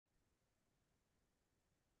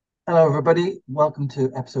Hello, everybody. Welcome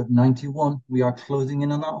to episode 91. We are closing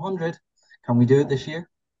in on that 100. Can we do it this year?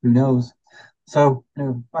 Who knows? So,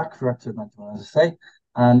 back for episode 91, as I say.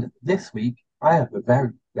 And this week, I have a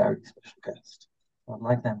very, very special guest. I'd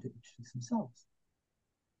like them to introduce themselves.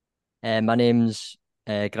 My name's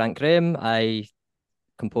Grant Graham. I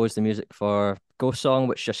composed the music for Ghost Song,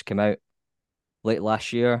 which just came out late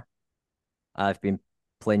last year. I've been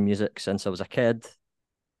playing music since I was a kid,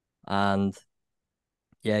 and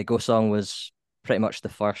yeah, Ghost Song was pretty much the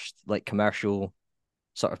first like commercial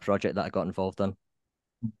sort of project that I got involved in.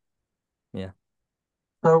 Yeah.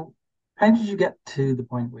 So, how did you get to the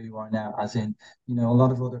point where you are now? As in, a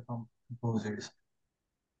lot of other composers,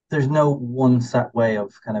 there's no one set way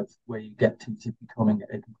of kind of where you get to becoming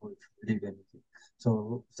a composer for video game music.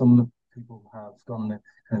 So some people have gone the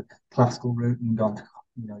kind of classical route and gone to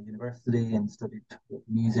university and studied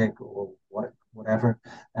music or whatever.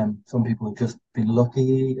 Some people have just been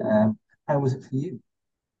lucky. How was it for you?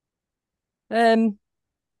 Um,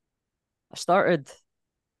 I started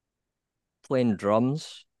playing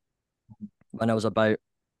drums when I was about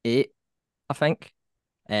 8, I think.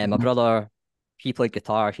 My Mhm. brother, he played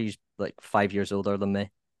guitar. He's like 5 years older than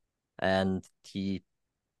me, and he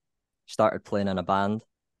started playing in a band.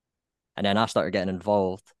 And then I started getting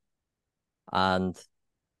involved. And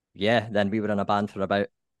yeah, then we were in a band for about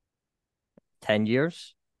 10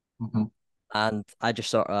 years. Mhm. And I just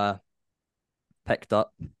sort of picked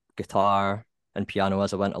up guitar and piano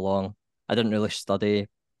as I went along. I didn't really study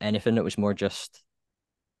anything. It was more just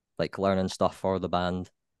like learning stuff for the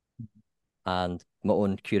band and my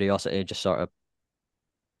own curiosity, just sort of,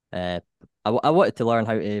 uh, I wanted to learn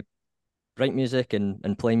how to write music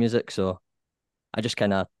and play music. So I just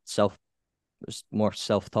kind of was more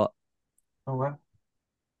self-taught. Oh wow!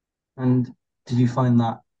 And did you find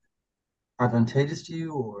that advantageous to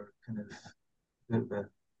you, or kind of a bit of a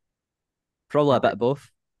Probably a bit worry? of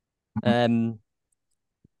both. Mhm. Um,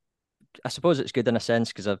 I suppose it's good in a sense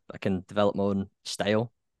because I can develop my own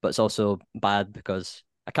style, but it's also bad because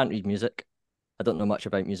I can't read music. I don't know much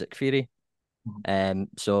about music theory. Mhm.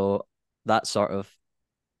 So that sort of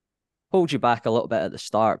holds you back a little bit at the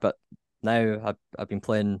start, but now I've been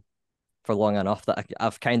playing for long enough that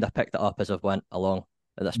I've kind of picked it up as I've went along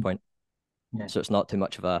at this point. Yeah, So it's not too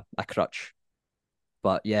much of a crutch.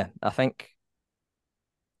 But yeah, I think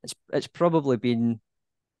it's probably been,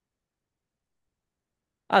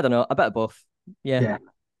 I don't know, a bit of both. Yeah. yeah.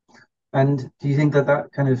 And do you think that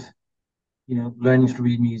that kind of learning to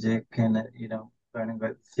read music and learning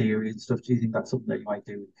about theory and stuff. Do you think that's something that you might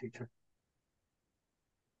do in the future?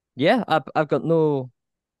 Yeah, I've got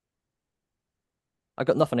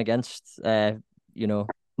nothing against you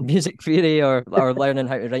know, music theory or learning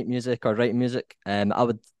how to write music or writing music. I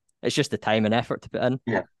would it's just the time and effort to put in.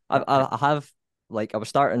 Yeah, I I have like I was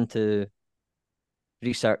starting to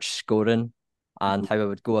research scoring and how I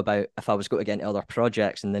would go about if I was going to get into other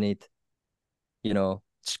projects and they need,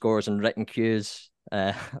 scores and written cues.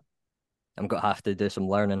 I'm gonna have to do some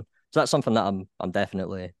learning. So that's something that I'm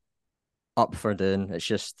definitely up for doing. It's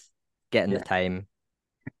just getting the yeah. time,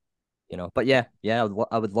 But yeah, I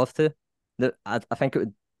would love to. I think it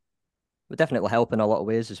would definitely help in a lot of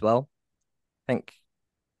ways as well. I think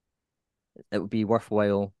it would be a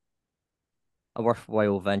worthwhile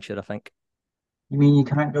venture, I think. You mean you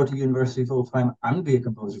can't go to university full time and be a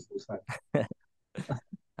composer full time?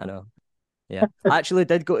 I know. Yeah. I actually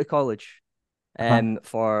did go to college Uh-huh.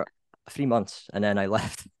 for 3 months and then I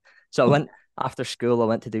left. So I went after school, I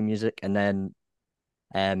went to do music and then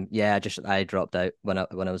yeah, I dropped out when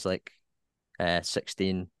I was like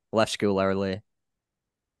 16, left school early,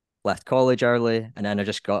 left college early, and then I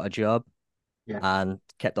just got a job Yeah, and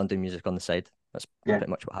kept on doing music on the side. That's yeah,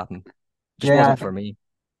 pretty much what happened. Just yeah. wasn't for me,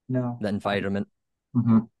 No, the environment.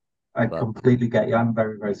 mhm. I But completely get you. I'm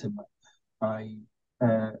very, very similar. I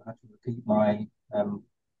had to repeat my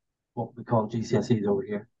what we call GCSEs over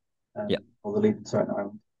here, yeah, or the Leaving Cert in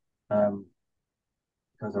Ireland, um,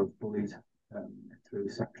 because I was bullied through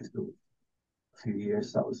secondary school a few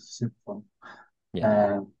years. That was super fun. yeah,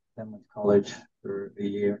 Then went to college for a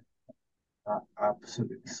year. That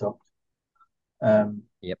absolutely sucked. Um,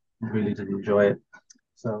 yep, really didn't enjoy it.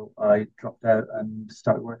 So I dropped out and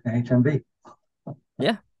started working at HMV.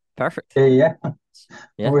 yeah, perfect. Yeah, yeah, yeah.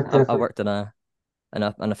 I Yeah, worked there I for, worked in a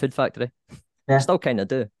food factory. yeah, Still kind of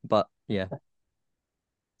do, but yeah,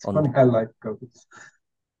 it's on funny how life goes.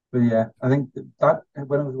 But yeah, I think that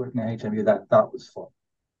when I was working at HMV, that was fun.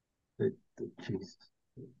 Jesus.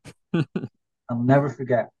 I'll never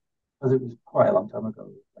forget, because it was quite a long time ago,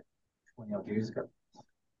 like 20 odd years ago.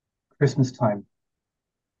 Christmas time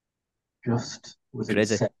just was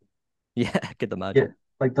crazy. insane. Yeah, I could Yeah, imagine.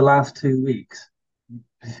 like the last 2 weeks, you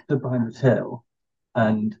stood behind the till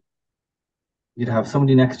and you'd have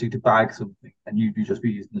somebody next to you to bag something and you'd just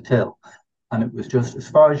be using the till. And it was just as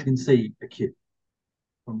far as you can see, a queue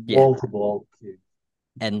from Yeah, wall to wall queue,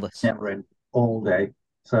 endless. never end all day.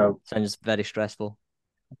 So, Sounds very stressful.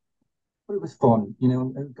 but it was fun,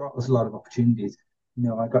 it got us a lot of opportunities.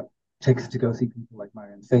 I got tickets to go see people like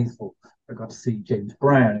Marianne Faithfull. I got to see James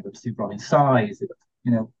Brown. I got to see Ronnie Size.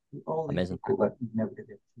 All these Amazing. people that you never get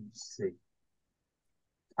the opportunity to see.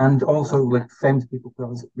 And also like famous people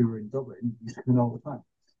because we were in Dublin, we used to come in all the time.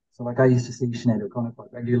 So like I used to see Sinead O'Connor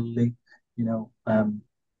quite regularly,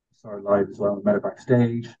 saw her live as well, met her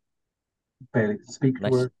backstage, barely could speak to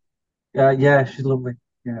Nice. her. Yeah, she's lovely.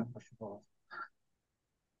 Yeah, she was.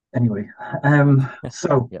 Anyway,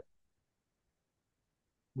 so Yep.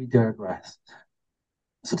 we digress.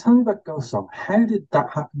 So tell me about Ghost Song. How did that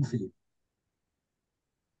happen for you?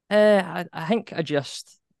 I think I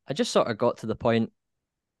just sort of got to the point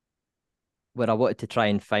where I wanted to try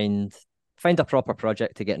and find a proper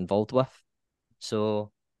project to get involved with.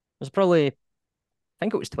 So it was probably, I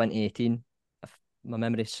think it was 2018, if my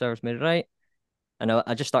memory serves me right. And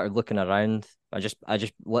I just started looking around. I just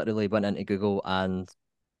literally went into Google and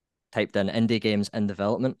typed in indie games in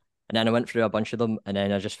development. And then I went through a bunch of them and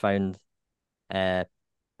then I just found uh,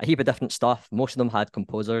 a heap of different stuff. Most of them had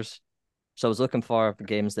composers. So I was looking for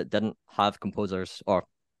games that didn't have composers or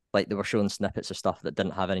like they were showing snippets of stuff that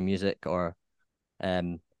didn't have any music or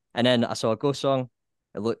and then I saw a Ghost Song.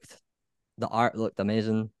 The art looked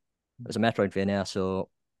amazing. It was a Metroidvania, so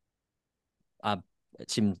I it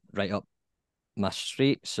seemed right up my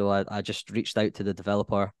street. So I just reached out to the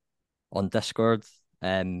developer on Discord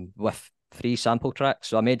with free sample tracks.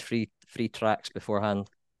 So I made free tracks beforehand.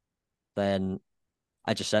 Then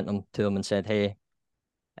I just sent them to him and said, "Hey,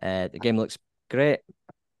 the game looks great.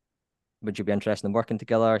 Would you be interested in working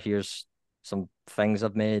together? Here's some things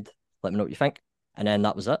I've made. Let me know what you think." And then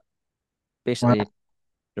that was it. Wow. Basically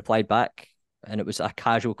replied back, and it was a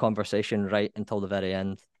casual conversation right until the very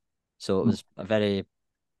end. So it was a very,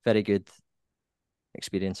 very good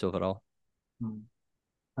experience overall. Mm.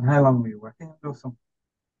 And how long were you working on Ghost Song?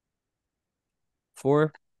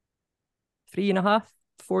 For 3.5,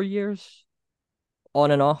 4 years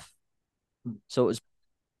on and off. Mm. So it was,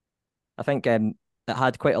 I think, it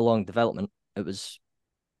had quite a long development. It was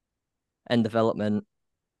in development.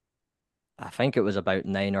 I think it was about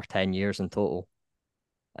 9 or 10 years in total.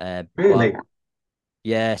 But Really?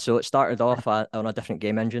 yeah, so it started off on a different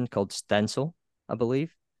game engine called Stencil, I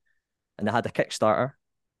believe, and they had a Kickstarter,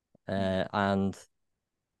 Mm. and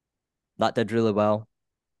that did really well.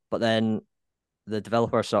 But then the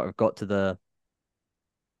developer sort of got to the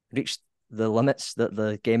reached the limits that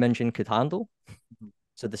the game engine could handle, Mhm.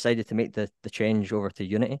 so decided to make the change over to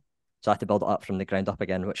Unity. So I had to build it up from the ground up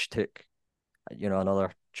again, which took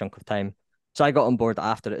another chunk of time. So I got on board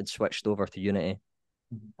after it had switched over to Unity,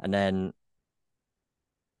 Mhm. and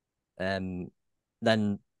um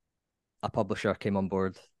then a publisher came on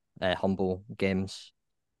board, Humble Games,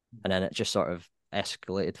 and then it just sort of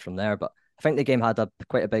escalated from there. But I think the game had a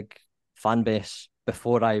quite a big fan base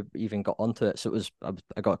before I even got onto it, so it was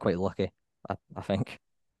I got quite lucky, I think,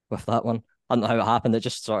 with that one. I don't know how it happened. It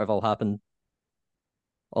just sort of all happened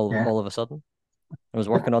Yeah, all of a sudden. I was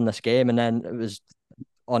working on this game, and then it was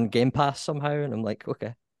on Game Pass somehow, and I'm like,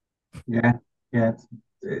 okay, yeah, yeah.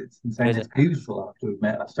 It's insane. crazy. It's beautiful, I have to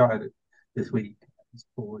admit. I started it this week. It's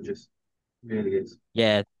gorgeous. Really is.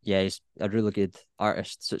 Yeah, yeah, he's a really good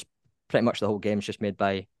artist. So it's pretty much the whole game's just made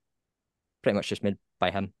by pretty much just made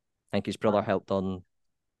by him. I think his brother Wow. helped on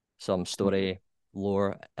some story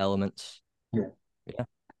lore elements. Yeah. Yeah,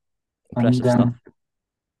 And impressive stuff.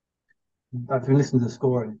 I've been listening to the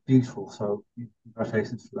score and it's beautiful. So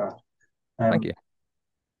congratulations for that. Thank you.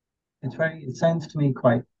 It sounds to me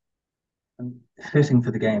quite fitting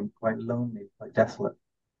for the game, quite lonely, quite desolate.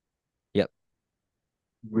 Yep,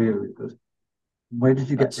 Really, really good. Where did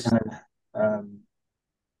you get the that's kind of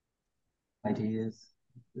ideas?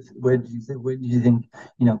 Where did you think,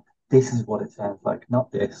 this is what it sounds like,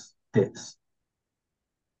 not this.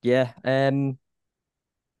 yeah.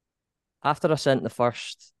 After I sent the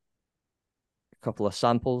first couple of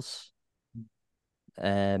samples,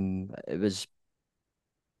 it was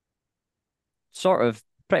sort of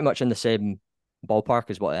pretty much in the same ballpark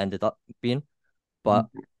as what it ended up being. But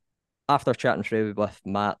Mhm. after chatting through with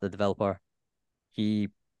Matt, the developer, he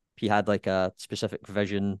he had like a specific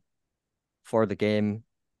vision for the game,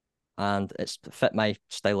 and it's fit my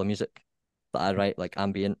style of music that I write, like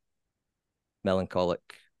ambient, melancholic,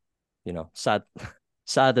 sad,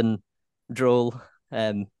 sad and droll.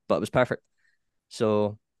 But it was perfect.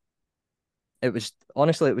 So it was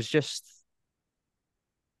honestly, it was just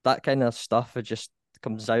that kind of stuff. It just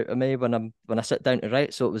comes out of me when I sit down to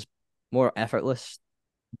write. So it was more effortless,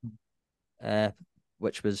 uh,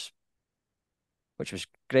 which was which was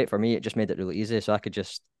great for me. It just made it really easy. So I could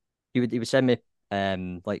just he would send me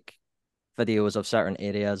like videos of certain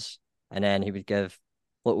areas, and then he would give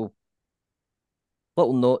little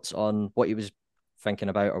little notes on what he was thinking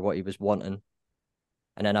about or what he was wanting,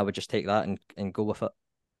 and then I would just take that and go with it.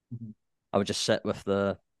 Mhm. I would just sit with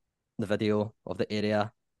the video of the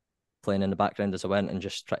area playing in the background as I went and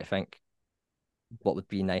just try to think what would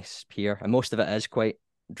be nice here. And most of it is quite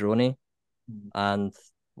drony Mhm. and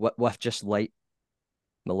with just light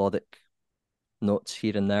melodic notes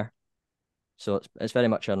here and there. So it's very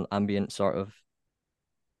much an ambient sort of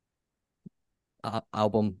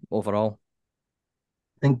album overall.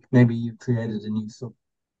 I think maybe you created a new sub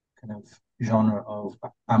kind of genre of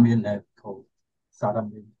ambient now called sad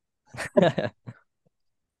ambient.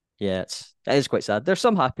 Yeah, it is quite sad. There's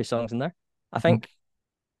some happy songs in there. I think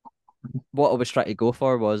what I was trying to go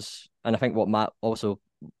for was, and I think what Matt also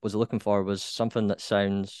was looking for was something that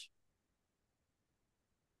sounds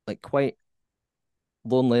like quite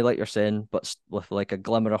lonely, like you're saying, but with like a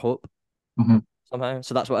glimmer of hope Mm-hmm. somehow.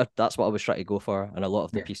 So that's what I was trying to go for in a lot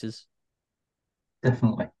of the Yeah, pieces.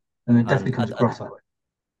 definitely. And it And definitely comes across that way.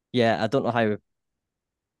 yeah, I don't know how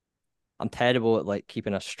I'm terrible at like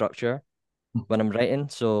keeping a structure Mhm. when I'm writing,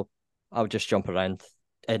 so I'll just jump around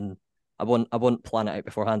and I won't plan it out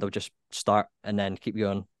beforehand. I'll just start and then keep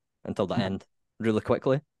going until the Yeah, end really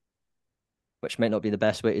quickly, which might not be the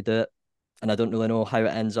best way to do it. And I don't really know how it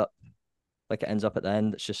ends up. Like it ends up at the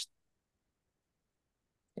end. It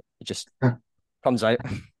just yeah, comes out.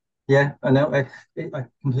 yeah, I know. I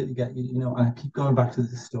completely get you. You know, I keep going back to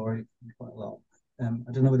this story quite a lot.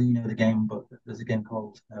 I don't know whether you know the game, but there's a game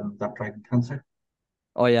called That Dragon Cancer.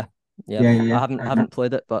 Oh yeah. Yeah. Yeah, yeah, yeah. I haven't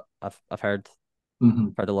played it, but I've Hmm.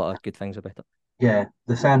 heard a lot of good things about it. Yeah,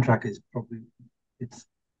 the soundtrack is probably it's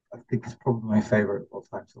I think it's probably my favorite of all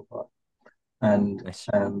time so far. And Nice.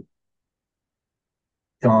 um,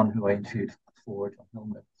 John, who I interviewed before, John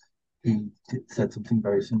Hillman, said something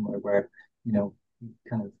very similar where, you know, he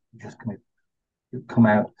kind of just kind of come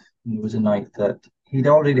out and there was a night that he'd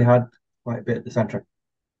already had quite a bit of the soundtrack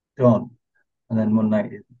done. And then one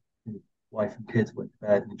night his wife and kids went to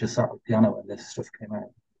bed and he just sat at the piano and this stuff came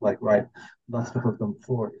out. Like, right, that stuff I've done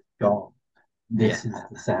before is gone. Yeah. This is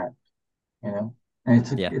the sound, you know? And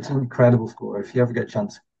Yeah. it's an incredible score. If you ever get a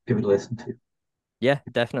chance, give it a listen to. Yeah,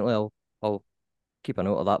 definitely. I'll keep a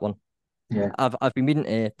note of that one. Yeah, I've been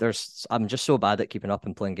meaning to I'm just so bad at keeping up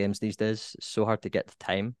and playing games these days. It's so hard to get the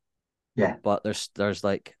time. yeah, But there's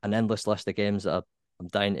like an endless list of games that I'm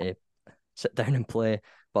dying to sit down and play.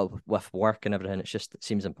 But with work and everything, it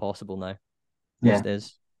seems impossible now these yeah.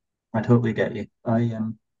 days. I totally get you. I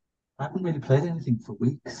haven't really played anything for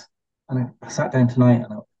weeks. And I sat down today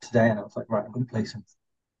and I was like, right, I'm going to play something.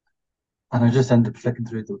 And I just ended up flicking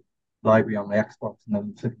through the library on my Xbox and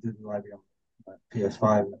then flicking through the library on my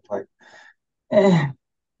PS5. And it's like, eh,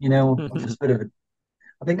 I'm just a bit of a,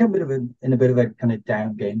 I think I'm a bit of a, in a bit of a kind of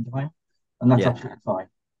down game time. And that's Yeah, absolutely fine.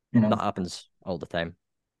 You that know, happens all the time.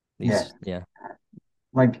 yeah. Yeah,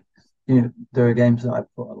 Like, there are games that I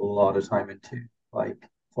put a lot of time into, like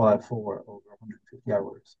Fallout 4 over 150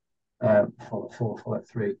 hours, Fallout 4, Fallout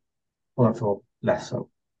 3, Fallout 4 less so.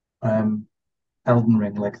 Um, Elden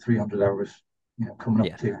Ring, like 300 hours, coming up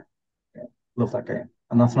yeah, to. Yeah, love that game.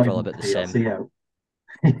 And that's I'm not even probably with about the the same. DLC out.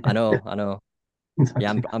 I know.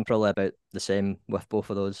 Yeah, Exactly. I'm probably about the same with both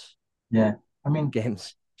of those Yeah. I mean,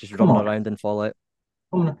 games. Just come running on. around in Fallout,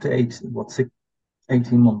 Coming up to 18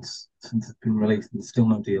 months since it's been released and there's still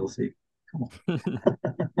no DLC. Come on.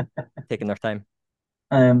 taking their time.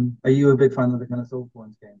 Are you a big fan of the kind of Soul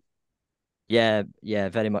Points games? Yeah, yeah,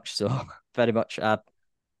 very much so. Very much. I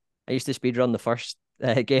used to speedrun the first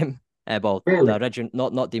game. Well, the Really?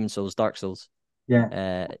 original, not Demon Souls, Dark Souls. Yeah.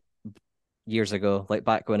 Uh, years ago, like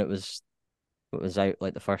back when it was out,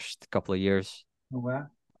 like the first couple of years. Oh, wow.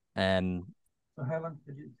 Um, So how long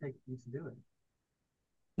did it take you to do it?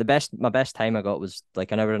 my best time I got was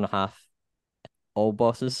like an hour and a half, all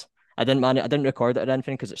bosses. I didn't record it or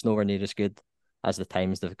anything because it's nowhere near as good as the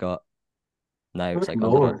times they've got now. It's Good like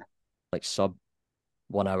under Lord. like sub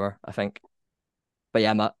 1 hour, I think. But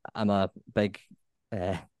yeah, I'm a big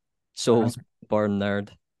uh, Wow. Souls born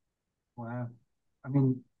nerd. Wow. I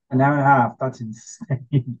mean, an hour and a half, that's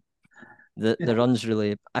insane. The runs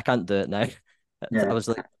really, I can't do it now. I Yeah. was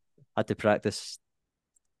like, had to practice.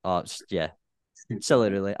 Oh, yeah, Stupid.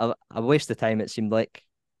 silly, really. I waste the time. It seems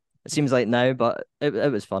like now, but it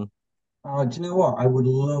was fun. Oh, do you know what? I would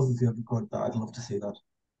love if you ever recorded that. I'd love to see that.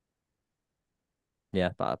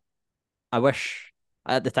 Yeah, but I wish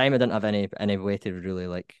at the time I didn't have any way to really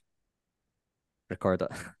like record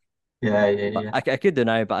it. Yeah, yeah, But yeah. I could do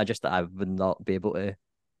now, but I would not be able to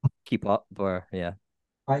keep up. Or yeah,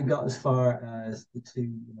 I got as far as the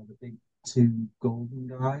two, the big two golden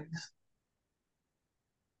guys.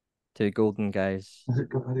 two golden guys.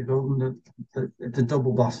 Are they golden? It's a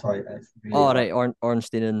double boss fight. And it's really All hard. right,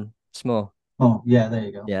 Ornstein and Smo. Oh, yeah, there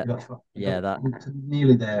you go. Yeah, I got yeah, that to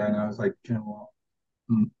nearly there, and I was like, "Do you know what?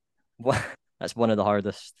 Mm, what that's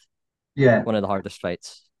yeah." one of the hardest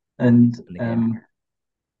fights And in the game.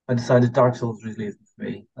 I decided Dark Souls really isn't for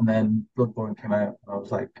me. And then Bloodborne came out, and I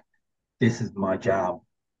was like, "This is my jam."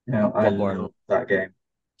 I Bloodborne, love that game.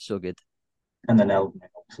 so good. And then Elden Ring,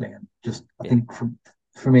 obviously, and just I Yeah, think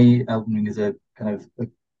for me, Elden Ring is a kind of a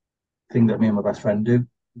thing that me and my best friend do.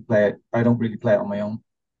 We play it. I don't really play it on my own.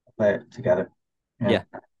 I play it together. Yeah. yeah.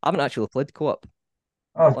 I haven't actually played co-op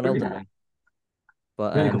Oh, it's on Elden brilliant. Ring,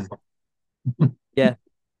 but Really good fun. yeah,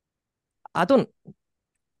 I don't.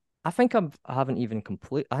 I haven't even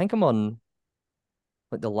complete. I think I'm on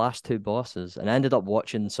like the last two bosses, and I ended up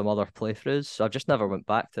watching some other playthroughs, so I've just never went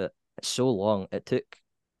back to it. It's so long. It took.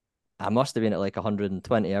 I must have been at like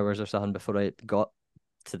 120 hours or something before I got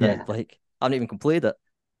to the Yeah, like. I haven't even completed it.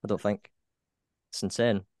 I don't think it's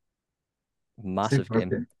insane. Massive super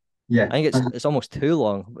game. okay. Yeah, I think it's almost too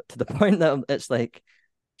long, but to the point that it's like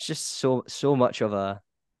it's just so much of a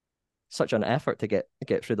such an effort to get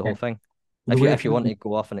through the yeah. whole thing. But the weird If you thing, want to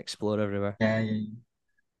go off and explore everywhere. yeah, yeah, yeah.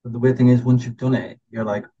 But the weird thing is, once you've done it, you're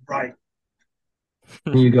like, right,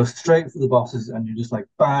 and you go straight for the bosses, and you're just like,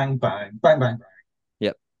 bang, bang, bang, bang, bang.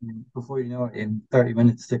 Yep. And before you know it, in 30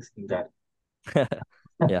 minutes, six of them dead.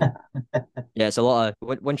 Yeah. Yeah, it's a lot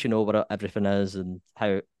of once you know what everything is and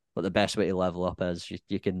how what the best way to level up is,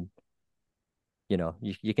 you can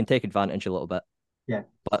you can take advantage a little bit. Yeah.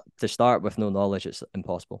 But to start with no knowledge, it's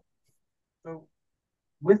impossible. So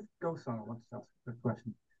with Ghost Song, I want to ask a quick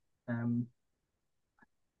question. Um,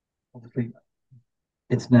 Obviously,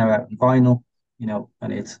 it's now out in vinyl,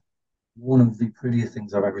 and it's one of the prettiest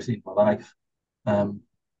things I've ever seen in my life. Um,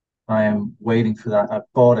 I am waiting for that. I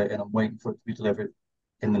bought it and I'm waiting for it to be delivered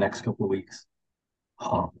in the next couple of weeks.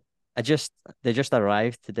 Oh, I just They just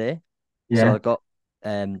arrived today, so yeah, I got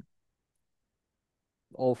um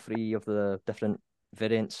all three of the different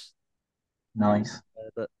variants. nice.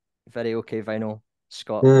 That very okay vinyl.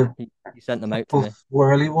 Scott The he sent them out to full me.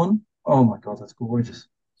 swirly one. Oh my God, that's gorgeous.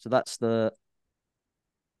 So that's the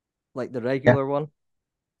like the Yeah. regular one,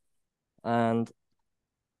 and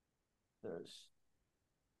there's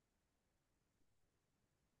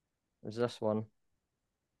there's this one,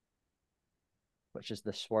 which is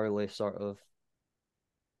the swirly sort of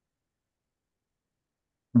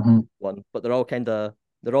Hmm. one, but they're all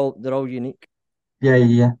they're all unique. Yeah, yeah,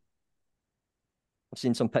 yeah. I've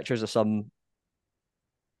seen some pictures of some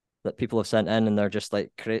that people have sent in, and they're just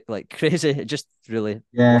like like crazy. It just really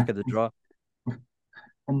Yeah. luck of the draw.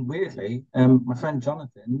 And weirdly, my friend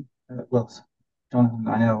Jonathan, well, Jonathan,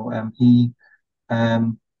 I know, he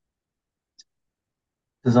um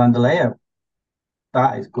designed the layout.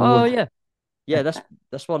 That is Oh gorgeous. yeah, yeah.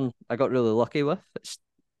 This one I got really lucky with. It's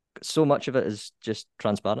so much of it is just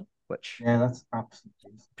transparent, which Yeah, that's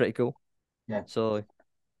absolutely. pretty cool. Yeah. So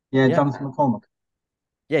Yeah, yeah, Jonathan McCormick.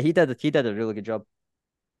 yeah. He did a really good job.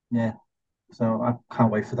 Yeah. So I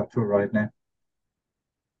can't wait for that to arrive now.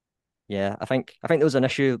 Yeah, I think there was an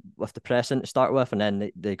issue with the pressing to start with, and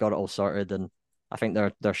then they got it all sorted, and I think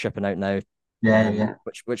they're shipping out now, Yeah, yeah, yeah.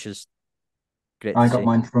 which is great to I got see.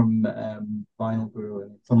 mine from Vinyl Brew,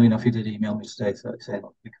 and funnily enough, he did email me today saying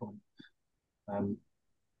it'll be coming um,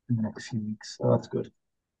 in the next few weeks. So that's good.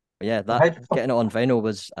 But yeah, So that how do you, getting it on vinyl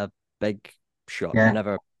was a big shock. I yeah.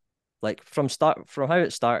 never like from how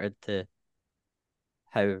it started to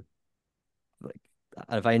how like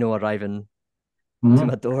a vinyl arriving to Mhm.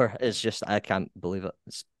 my door is just I can't believe it.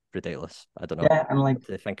 It's ridiculous. I don't know Yeah, and like what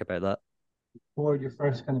to think about that. for your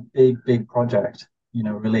first kind of big project,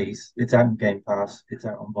 release, it's out in Game Pass, it's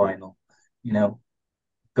out on vinyl, you know,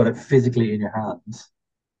 got it physically in your hands.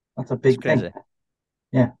 That's a It's big thing. crazy.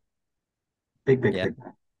 Yeah, big Yeah, thing.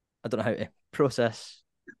 I don't know how to process.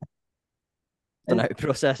 Don't know And how to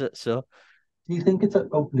process it. So do you think it's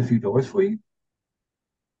opened a few doors for you?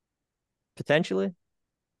 potentially,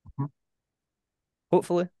 Mhm.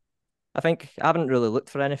 hopefully, I think I haven't really looked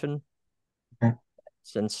for anything Okay.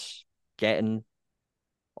 since getting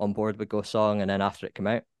on board with Go Song, and then after it came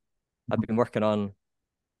out, I've Mhm. been working on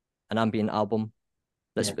an ambient album.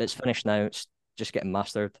 Yeah. It's finished now. It's just getting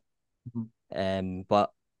mastered. Mhm.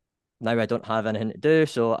 But now I don't have anything to do,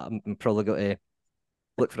 so I'm probably going to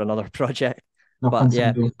look for another project. knock But on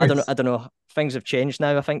some yeah, I don't know. doors. I don't know. Things have changed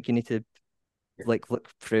now. I think you need to Yeah. like look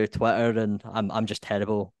through Twitter, and I'm just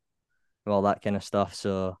terrible with all that kind of stuff.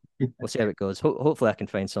 So we'll see how it goes. Hopefully, I can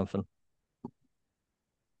find something.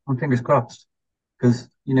 I'm fingers crossed because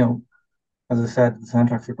as I said, the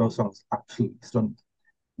soundtrack for both songs is absolutely stunning.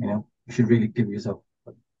 You should really give yourself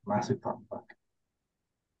a massive pat on the back.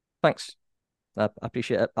 Thanks. I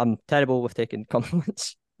appreciate it. I'm terrible with taking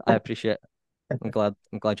compliments. I appreciate it. I'm glad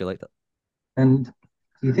you liked it. And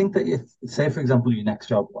do you think that if, say, for example, your next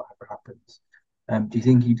job, whatever happens, do you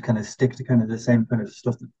think you'd kind of stick to kind of the same kind of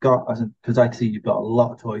stuff that you've got? As because I see you've got a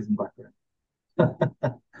lot of toys in the background.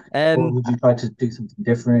 Or Um, would you try to do something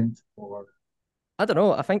different? Or I don't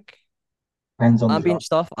know. I think depends on the job. ambient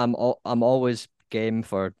stuff. I'm always game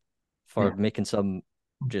for Yeah, making some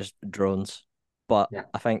just drones, but yeah,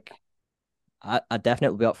 I think I'd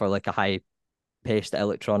definitely be up for like a high paced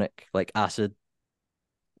electronic like acid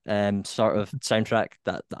sort of soundtrack.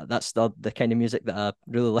 That's the kind of music that I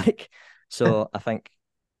really like. So I think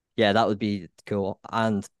yeah, that would be cool.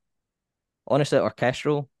 And honestly,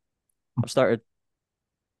 orchestral. I've started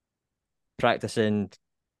practicing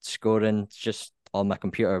scoring just on my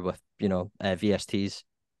computer with VSTs.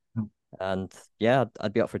 And yeah,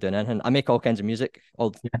 I'd be up for doing anything. I make all kinds of music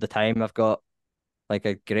all yeah. the time. I've got like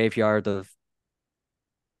a graveyard of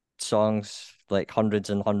songs, like hundreds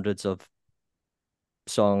and hundreds of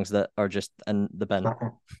songs that are just in the bin Exactly.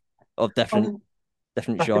 of I different think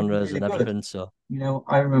different that could be genres really and good. everything. So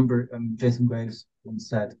I remember Jason Graves once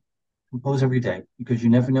said, compose every day because you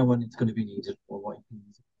never know when it's going to be needed or what you can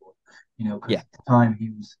use it for. Because yeah, at the time he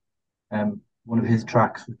was one of his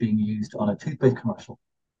tracks was being used on a toothpaste commercial,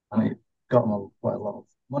 and it got him quite a lot of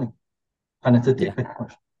money. And it's a yeah, toothpaste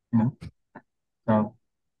commercial, you know. So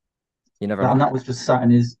you never that know. and that was just sat in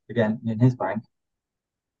his again in his bank.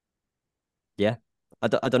 Yeah, I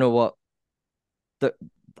don't know what the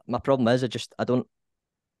my problem is. I don't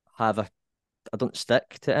have a I don't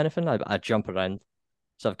stick to anything. I jump around.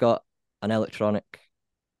 So I've got an electronic,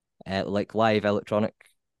 like live electronic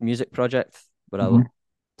music project where Mm-hmm, I'll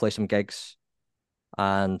play some gigs,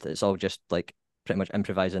 and it's all just like pretty much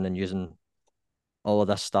improvising and using all of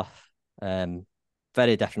this stuff. Um,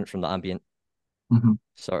 Very different from the ambient mm-hmm,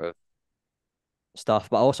 sort of stuff.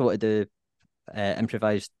 But I also want to do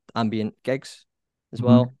improvised ambient gigs as mm-hmm.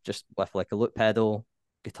 well, just with like a loop pedal,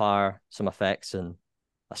 guitar, some effects, and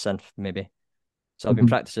a synth maybe. So I've been Mm-hmm.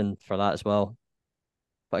 practicing for that as well.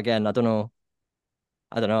 But again, I don't know.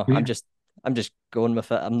 I don't know. Yeah. I'm just going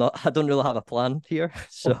with it. I'm not. I don't really have a plan here,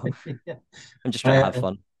 so Yeah. I'm just trying to I, have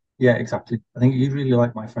fun. yeah, exactly. I think you'd really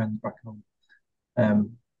like my friends back home.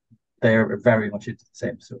 Um, they're very much into the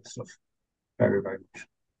same sort of stuff. Very, very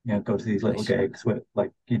much. Go to these little Nice. gigs with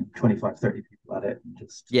like 25, 30 people at it and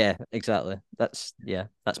just Yeah, exactly. That's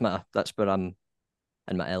where I'm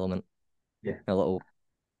in my element. yeah. A little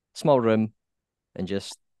small room and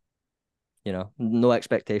just no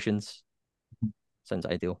expectations. Sounds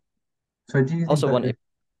ideal. So do you think Also that want to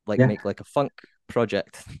like yeah, make like a funk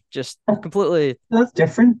project, just completely, that's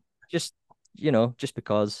different? just just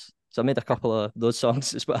because. So I made a couple of those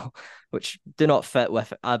songs as well, which do not fit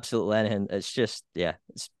with absolutely anything. It's just yeah,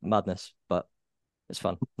 it's madness, but it's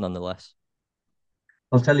fun nonetheless.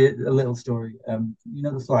 I'll tell you a little story.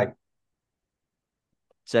 The flight. Have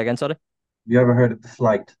Say again, sorry. you ever heard of the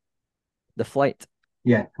flight? The flight.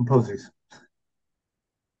 Yeah, composers.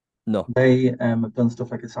 No. They have done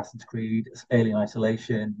stuff like Assassin's Creed, Alien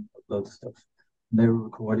Isolation, loads of stuff. And they were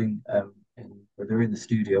recording or they were in the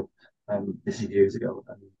studio this is years ago,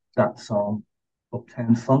 and that song,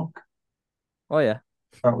 Uptown Funk, Oh yeah.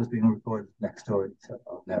 that was being recorded next door. And he said,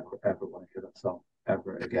 "I'll never ever want to hear that song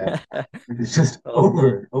ever again." It's just Oh no.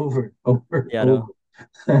 over, over, over, Yeah, over, no.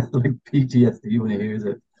 like PTSD when he hears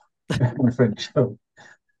it. My friend Joe.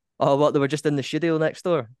 Oh, what? They were just in the studio next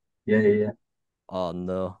door. Yeah, yeah, yeah, Oh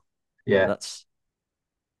no. yeah. That's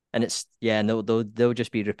and it's yeah, and they'll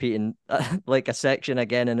just be repeating like a section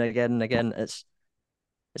again and again and again.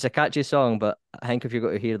 It's a catchy song, but I think if you're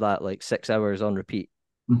going to hear that like 6 hours on repeat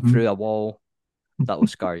Hmm. through a wall, that will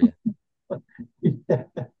scar you. Yeah.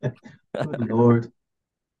 Good Lord.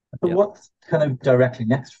 So Yep. what's kind of directly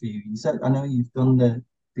next for you? You said I know you've done the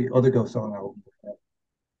other Go Song album,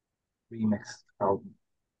 remix album.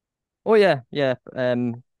 Oh yeah, yeah.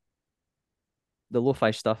 The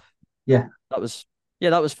lo-fi stuff. Yeah, That was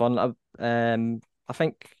yeah, that was fun. I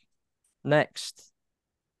think next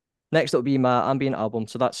next it'll be my ambient album.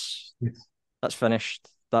 So yes, that's finished.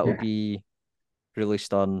 That will yeah, be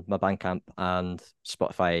released on my Bandcamp and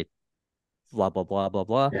Spotify, blah blah blah blah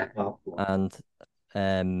blah. yeah. Blah, blah. And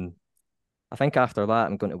um I think after that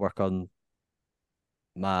I'm going to work on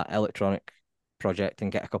my electronic project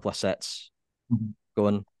and get a couple of sets Mhm.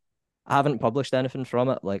 going. I haven't published anything from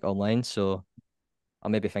it like online, so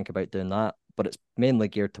I'll maybe think about doing that. But it's mainly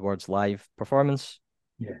geared towards live performance.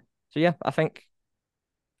 Yeah. So yeah, I think,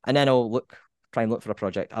 and then I'll try and look for a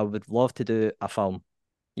project. I would love to do a film,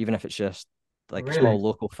 even if it's just Oh, like a small really?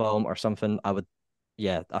 local film or something.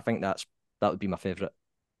 Yeah, I think that would be my favorite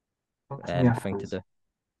Talk to me thing to afterwards. do.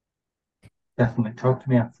 Definitely talk to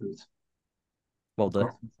me afterwards. Well I've do.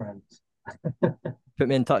 got some friends. Put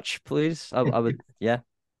me in touch, please. I would, yeah.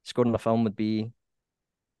 Scoring a film would be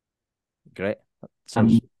great. That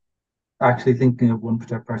I'm sounds actually thinking of one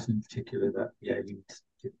person in particular that, yeah, you need to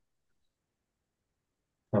do.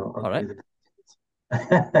 So I'll all give right. you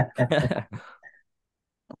the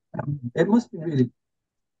it must be really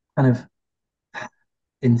kind of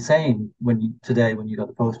insane when you today when you got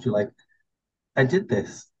the post, you're like, I did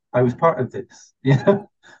this. I was part of this, you know?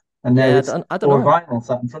 And now Yeah, it's I don't or know. vinyl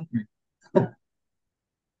sat in front of me.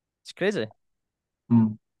 It's crazy.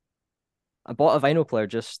 Mm, I bought a vinyl player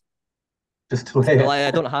just just to play it. like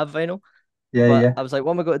I don't have vinyl, Yeah, but yeah, I was like,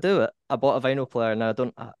 what am I going to do it? I bought a vinyl player and I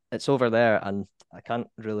don't. It's over there, and I can't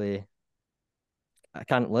really. I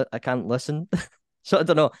can't listen. So I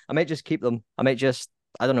don't know. I might just keep them. I might just.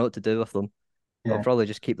 I don't know what to do with them. I'll yeah, probably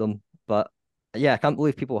just keep them. But yeah, I can't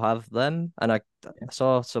believe people have them. And yeah. I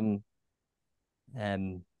saw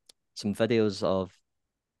um some videos of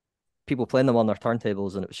people playing them on their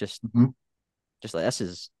turntables, and it was Hmm. just like this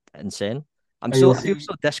is insane. Oh, you'll I feel see.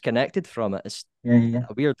 so disconnected from it. It's Yeah, yeah, yeah.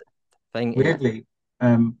 a weird thing to Weirdly,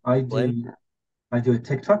 be playing. I do a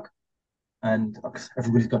TikTok, and 'cause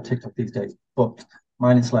everybody's got TikTok these days, but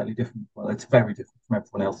mine is slightly different. Well, it's very different from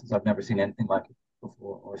everyone else's. I've never seen anything like it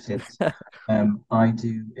before or since. I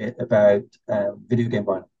do it about video game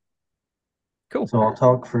vinyl. Cool. So I'll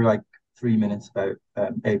talk for like 3 minutes about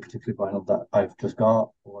a particular vinyl that I've just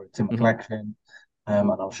got or it's in my Hmm. collection,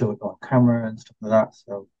 and I'll show it on camera and stuff like that.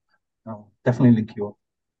 So I'll definitely link you up,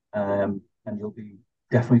 and you'll be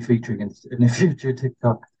definitely featuring in a future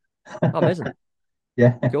TikTok. Oh, amazing.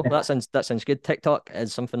 Yeah, Cool. That sounds good. TikTok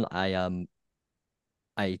is something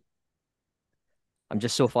I I'm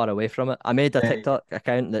just so far away from it. I made a yeah, yeah, TikTok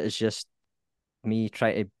account that is just me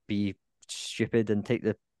trying to be stupid and take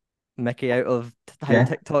the Mickey out of how yeah.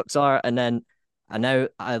 TikToks are, and then and now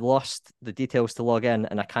I lost the details to log in,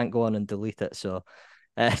 and I can't go on and delete it. So,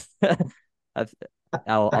 uh, I've,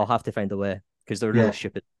 I'll have to find a way because they're really Yeah.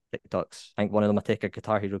 stupid TikToks. I think one of them I take a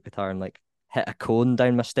Guitar Hero guitar and like hit a cone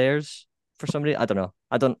down my stairs for some reason. I don't know.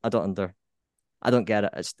 I don't get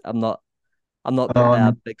it. I'm not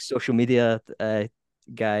a Um, big social media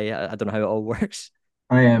guy. I don't know how it all works.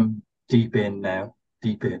 I am deep in now,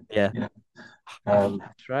 deep in, Yeah, you know. I've Um,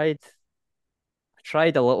 I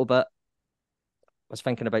tried a little bit. I was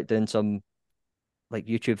thinking about doing some like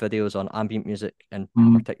YouTube videos on ambient music in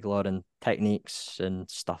mm, particular and techniques and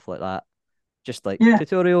stuff like that. Just like yeah,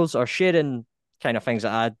 tutorials or sharing kind of things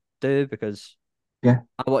that I do because yeah,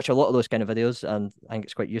 I watch a lot of those kind of videos and I think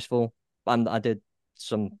it's quite useful. I did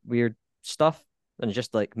some weird stuff and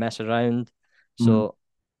just like mess around. mm, So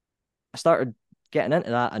I started getting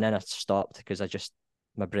into that and then I stopped because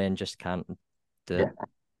my brain just can't do yeah. it.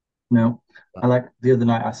 No, I But like the other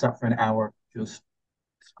night I sat for an hour just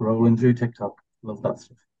scrolling through TikTok. Love that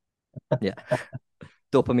stuff. yeah,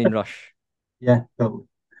 dopamine rush. Yeah, totally.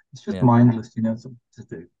 It's just Yeah, mindless, something to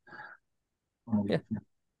do. yeah.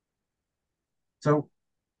 So,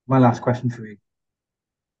 my last question for you.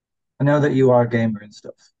 I know that you are a gamer and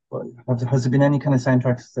stuff, but has there been any kind of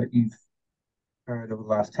soundtracks that you've heard over the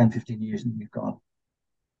last 10, 15 years and you've gone,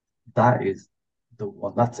 that is the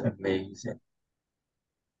one, that's amazing.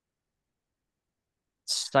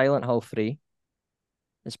 Silent Hill 3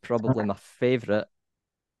 is probably my favorite,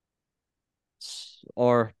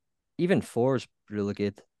 or even 4 is really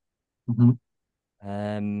good. Hmm.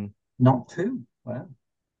 Um, Not two. Wow.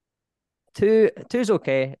 two's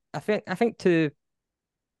okay. I think 2.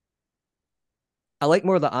 I like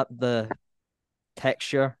more the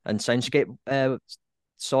texture and soundscape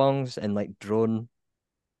songs and like drone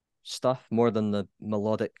stuff more than the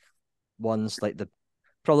melodic ones. Like the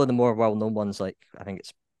probably the more well known ones. Like I think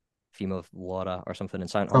it's Theme of Laura or something in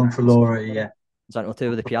Song for Laura, yeah. Silent Hill 2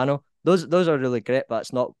 with the piano. Those are really great, but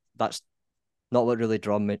that's not what really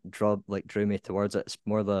drew me towards it. It's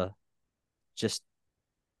more just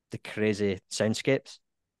the crazy soundscapes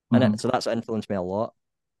in Hmm. it. So that's influenced me a lot.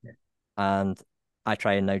 Yeah, And I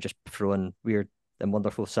try and now just throw in weird and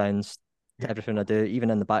wonderful sounds yeah. to everything I do, even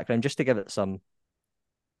in the background, just to give it some,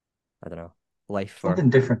 I don't know, life or Something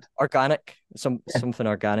different. organic, Yeah. something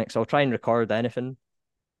organic. So I'll try and record anything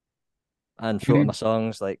and Have throw it in my you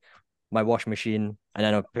songs. Like my washing machine, and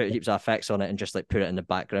then I'll put heaps of effects on it and just like put it in the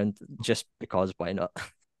background just because why not?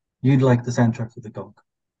 You'd like the soundtrack for the Gunk.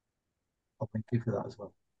 I'll thank you for that as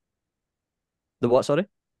well. The what, sorry?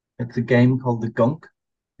 It's a game called the Gunk.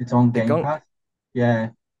 It's on The Game gunk? Pass. Yeah,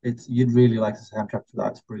 it's you'd really like the soundtrack for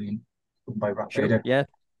that. It's brilliant. Done by Rat Sure. Vader. Yeah.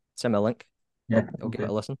 Send me a link. Yeah, I'll give it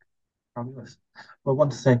okay. a listen. Fabulous. Well, I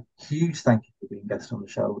want to say huge thank you for being guest on the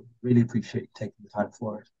show. Really appreciate you taking the time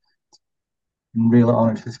for it. Been real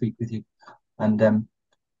honor to speak with you. And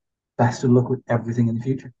best of luck with everything in the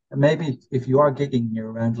future. And maybe if you are gigging and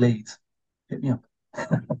you're around Leeds, hit me up.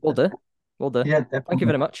 Will do. Will do. Yeah, Thank you definitely.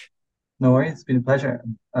 very much. No worries. It's been a pleasure.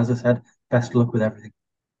 And as I said, best of luck with everything.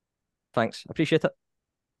 Thanks. Appreciate it.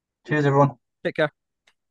 Cheers, everyone. Take care.